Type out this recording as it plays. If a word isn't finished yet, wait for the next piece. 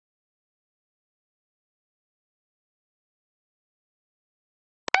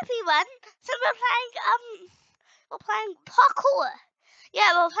everyone. So we're playing parkour.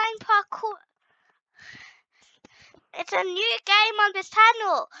 Yeah, we're playing parkour. It's a new game on this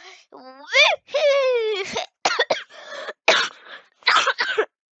channel. Woohoo!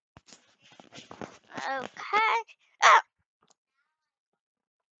 Okay.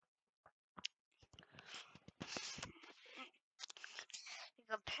 You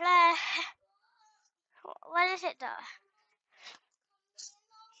can play. What is it though?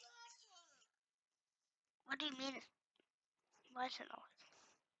 What do you mean? Why is it not?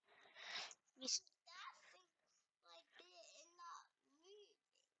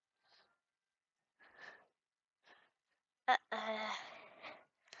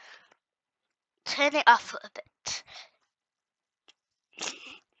 Turn it off a bit.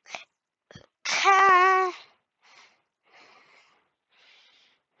 Okay.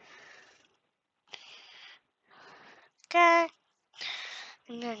 Okay.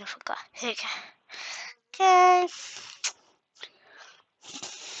 And then I forgot. Here we go. Okay.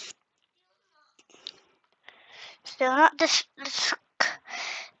 Still not this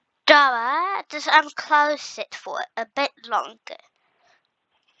Dara, just unclose it for a bit longer.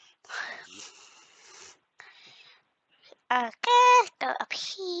 Okay, go up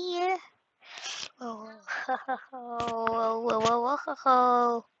here. Oh, ho, ho, ho, whoa, whoa, whoa, ho,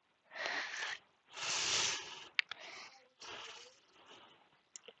 ho.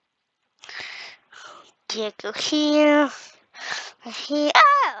 Yeah, go here. Here.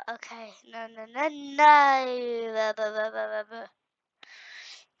 Oh, okay. No.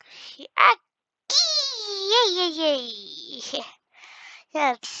 Here. Yay.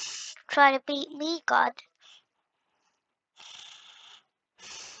 Yeah, try to beat me, God.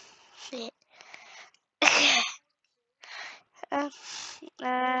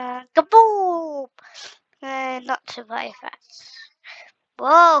 Kaboom! Not too very fast.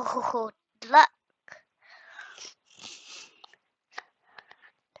 Whoa, luck.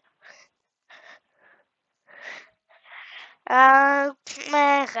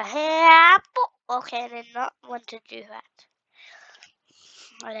 Okay, I did not want to do that.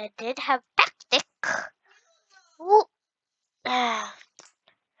 But I did have tactic. Ooh.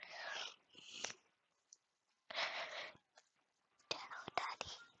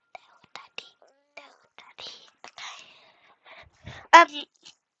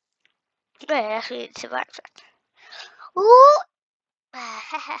 Wait, actually, it's about that. Ooh.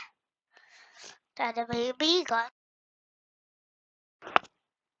 That a baby got.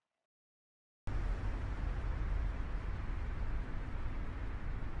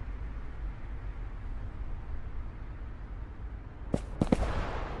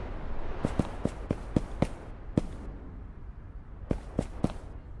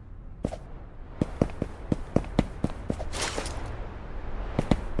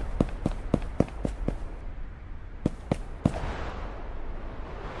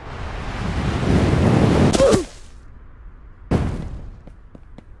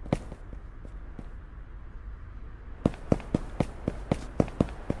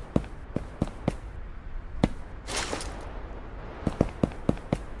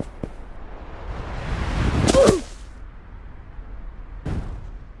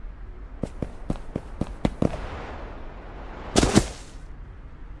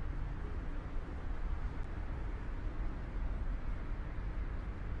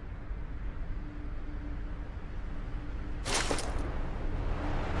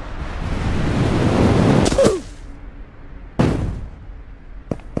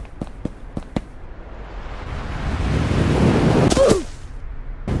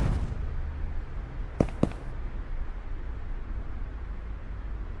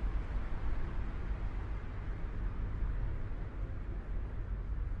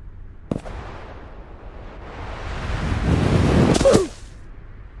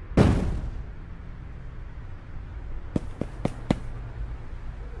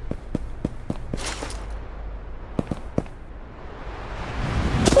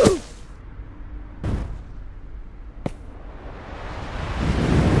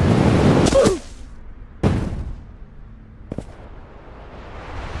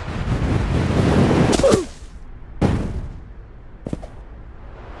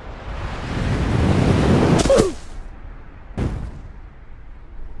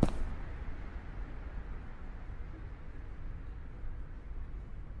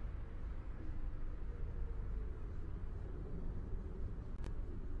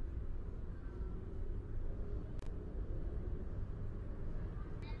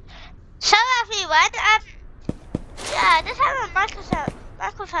 So everyone, yeah, just have a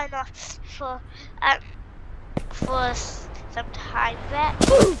microphone off for some time there.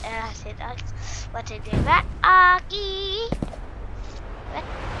 And I said, I want to do that. Aki!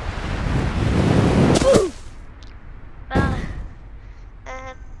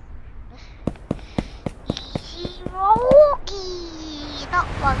 Rocky! Not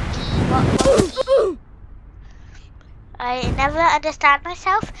monkey, but monkey. I never understand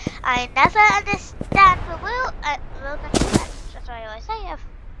myself. I never understand the world. That's what I always say. I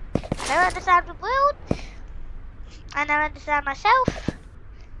never understand the world. I never understand myself.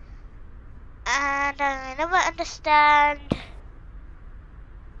 And I never understand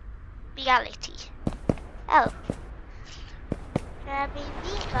reality. Oh. Can I be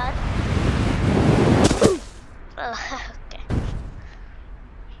vegan? Oh, okay.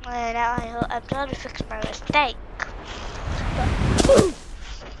 Well, now I'm trying to fix my mistake.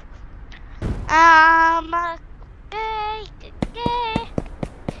 Okay.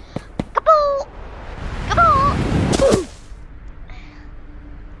 Come on! Come on!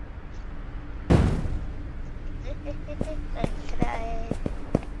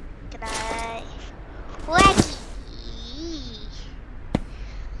 Can I? Wacky!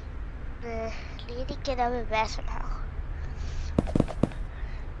 Need to get over there somehow.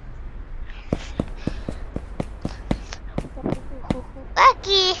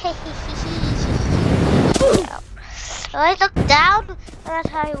 Wacky! I look down, and that's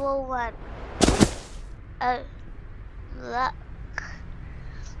how you will run. Oh, look.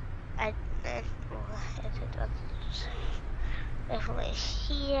 And then, if we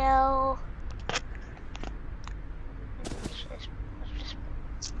heal.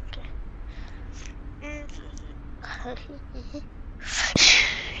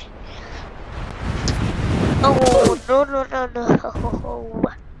 Oh, no.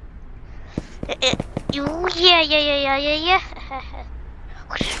 Yeah.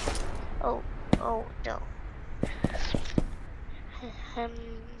 Oh, no.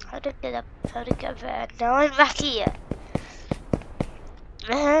 How to get up, how to get there. Now I'm back here.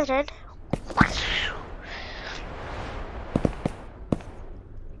 And then...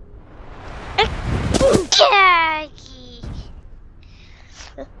 Yeah!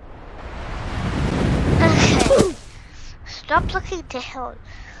 Okay. Stop looking down.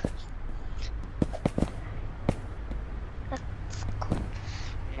 That's cool.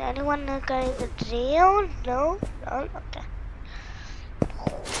 Anyone going to jail? No? No, okay.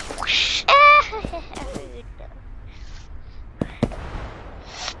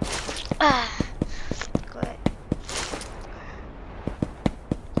 Good.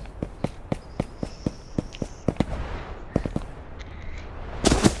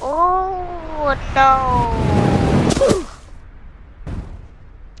 Oh no!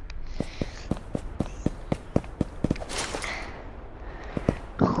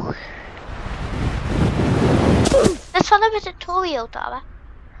 Let's follow the tutorial, Dara.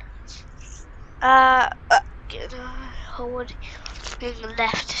 Hold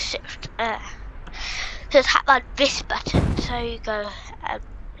left shift. So tap on this button. So you go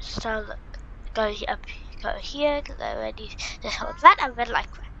go up, go here, go ready. Just hold that and then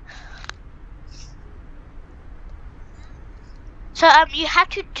like that. So you have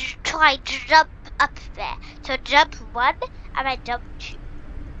to try jump up there. So jump 1 and then jump 2.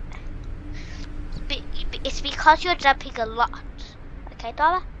 It's because you're jumping a lot. Okay,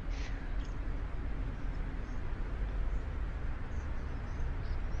 Dara?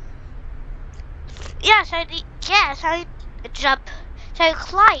 Yeah, so jump. So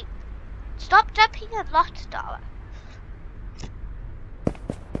climb. Stop jumping a lot, Dara.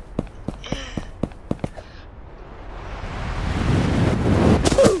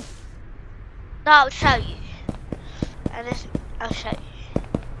 No, I'll show you. And this, I'll show you.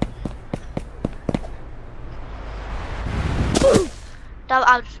 No,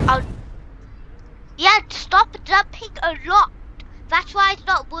 I'll. Yeah, stop jumping a lot. That's why it's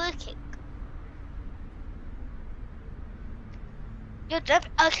not working. You're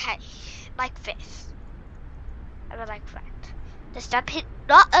jumping. Okay, like this. And then like that. Just jumping,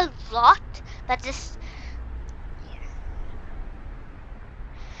 not a lot, but just.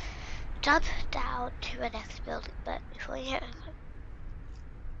 Jump down to the next building, but before you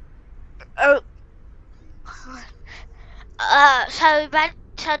so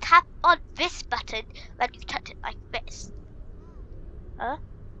tap on this button when you touch it like this. Huh?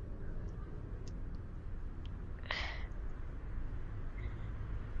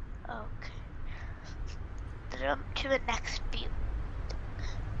 Okay. Jump to the next view.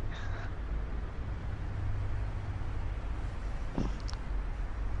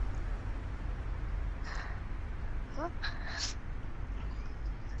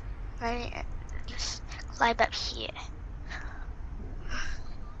 Right, just climb up here.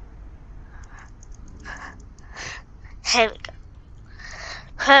 Here we go.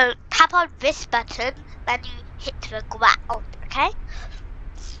 So tap on this button, then you hit the ground, okay?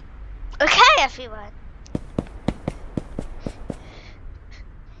 Okay, everyone.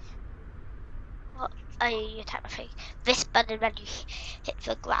 What are you tap the thing? This button, then you hit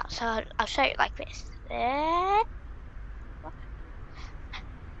the ground. So I'll show you like this. Then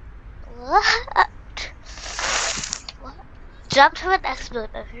what? Jump to the next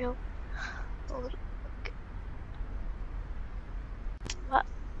button. What?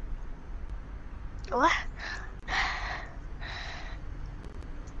 What?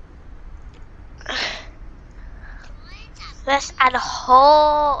 Let's add a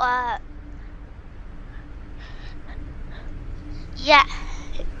whole, yeah.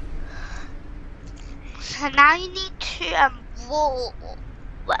 So now you need to, roll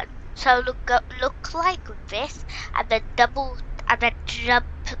one. So look like this, and then double, and then jump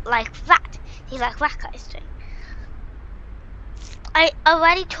like that. See, like that guys doing. I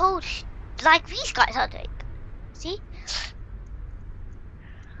already told you, like these guys are doing. See?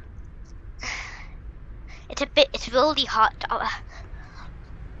 It's really hard.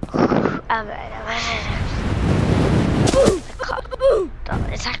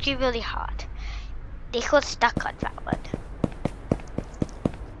 It's actually really hard. They got stuck on that one.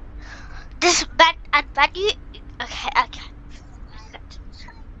 This bed and menu. Okay.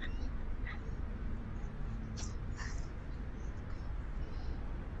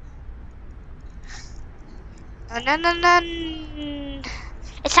 No.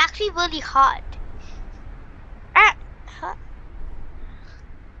 It's actually really hard.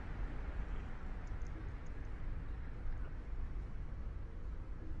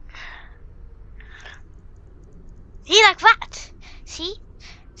 See, like that. See?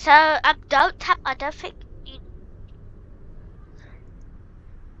 So don't tap. I don't think you.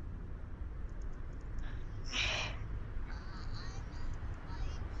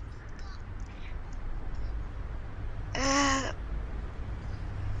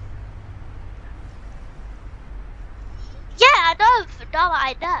 Yeah, I know. No,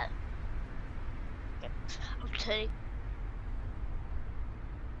 I know. I'm kidding.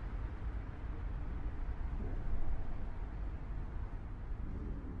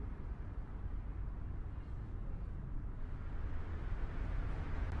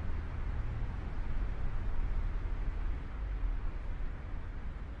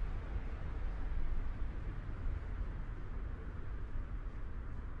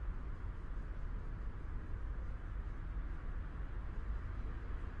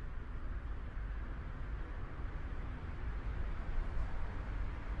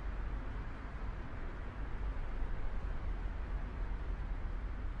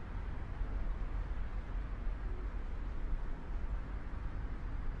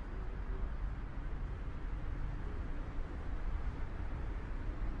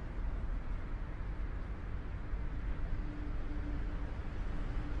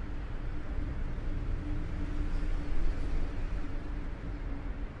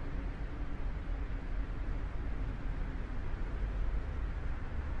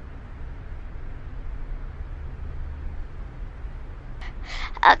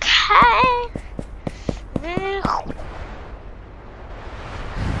 Okay.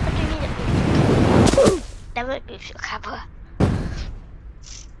 What do you mean it moves? Never moves your camera.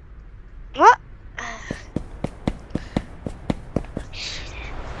 What?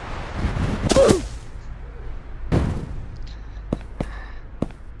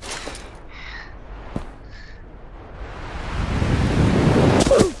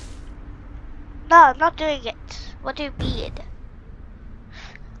 No, I'm not doing it. What do you mean?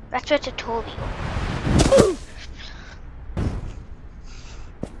 That's what a tutorial.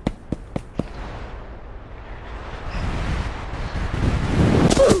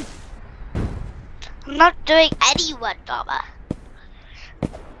 I'm not doing anyone, Dama.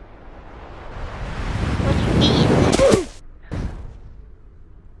 What do you mean?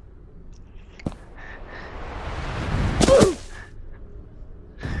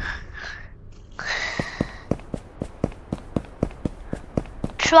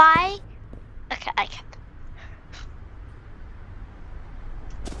 Try. Okay, I can.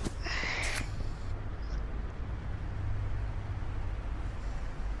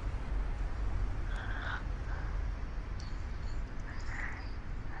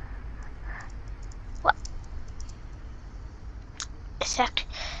 What? Except,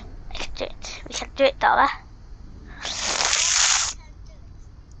 I can do it. We can do it, Donna.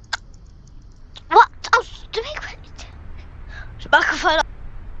 What? I was doing it. The microphone.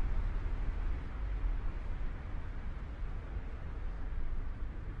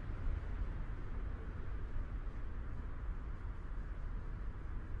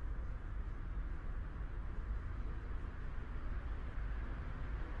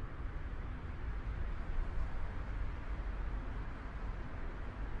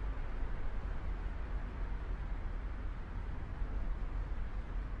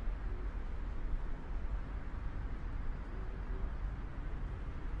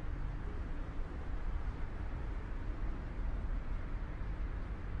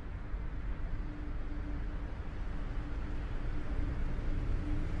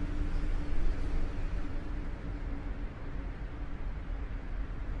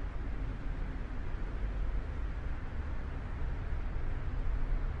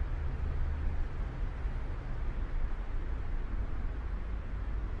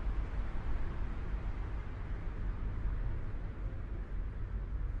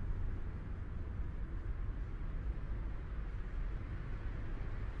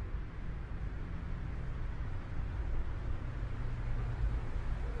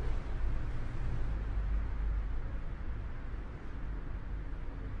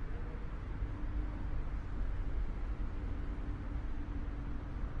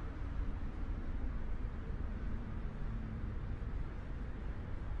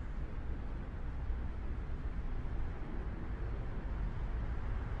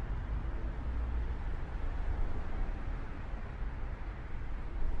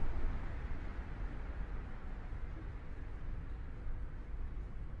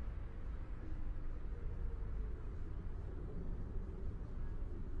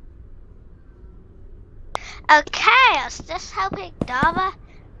 Okay, I was just helping Dara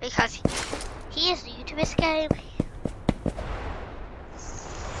because he is new to this game.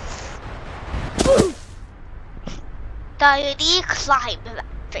 So you need to climb that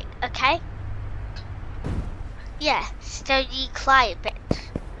thing, okay? Yeah, so you need to climb it.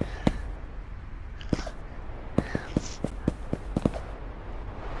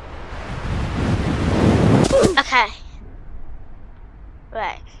 Okay.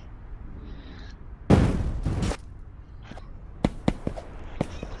 Right.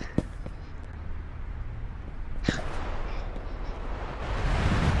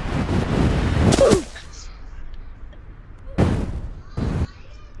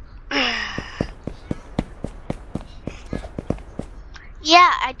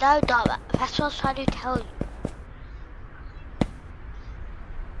 Yeah, I know, Dara. That's what I was trying to tell you.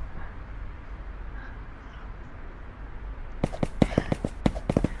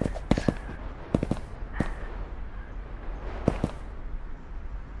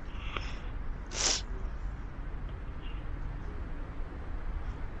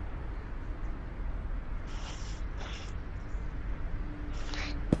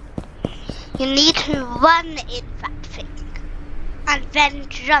 You need to run in that thing and then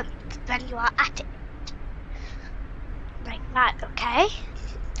jump when you are at it. Like that, okay?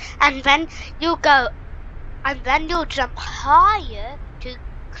 And then you go, and then you'll jump higher to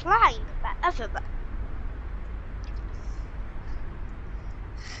climb that other one.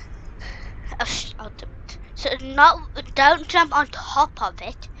 So don't jump on top of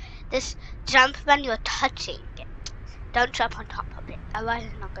it. Just jump when you're touching it. Don't jump on top of it, otherwise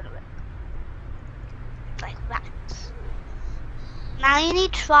it's not gonna work. Like that. Now you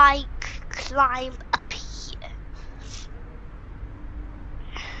need to try climb up here.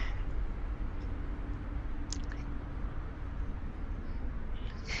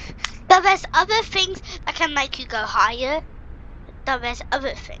 But there's other things that can make you go higher. But there's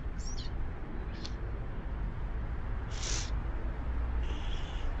other things.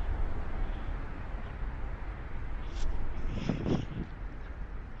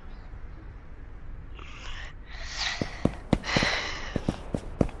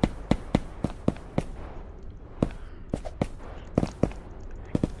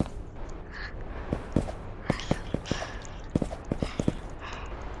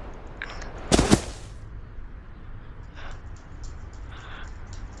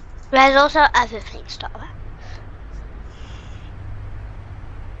 There's also other things, Dara.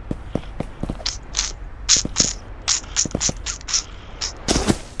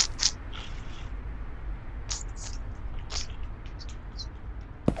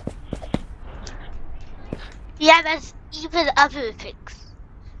 Yeah, there's even other things.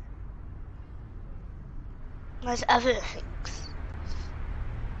 There's other things.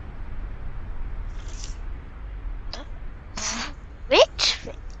 Which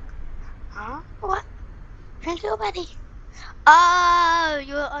thing? Huh? What? Thank you, buddy. Oh,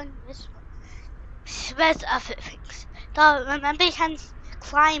 you're on this one. There's other things. So remember you can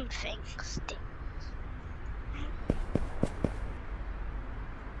climb things.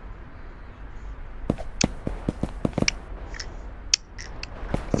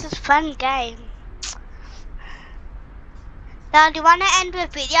 This is a fun game. Now, do you want to end the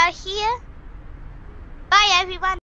video here? Bye, everyone.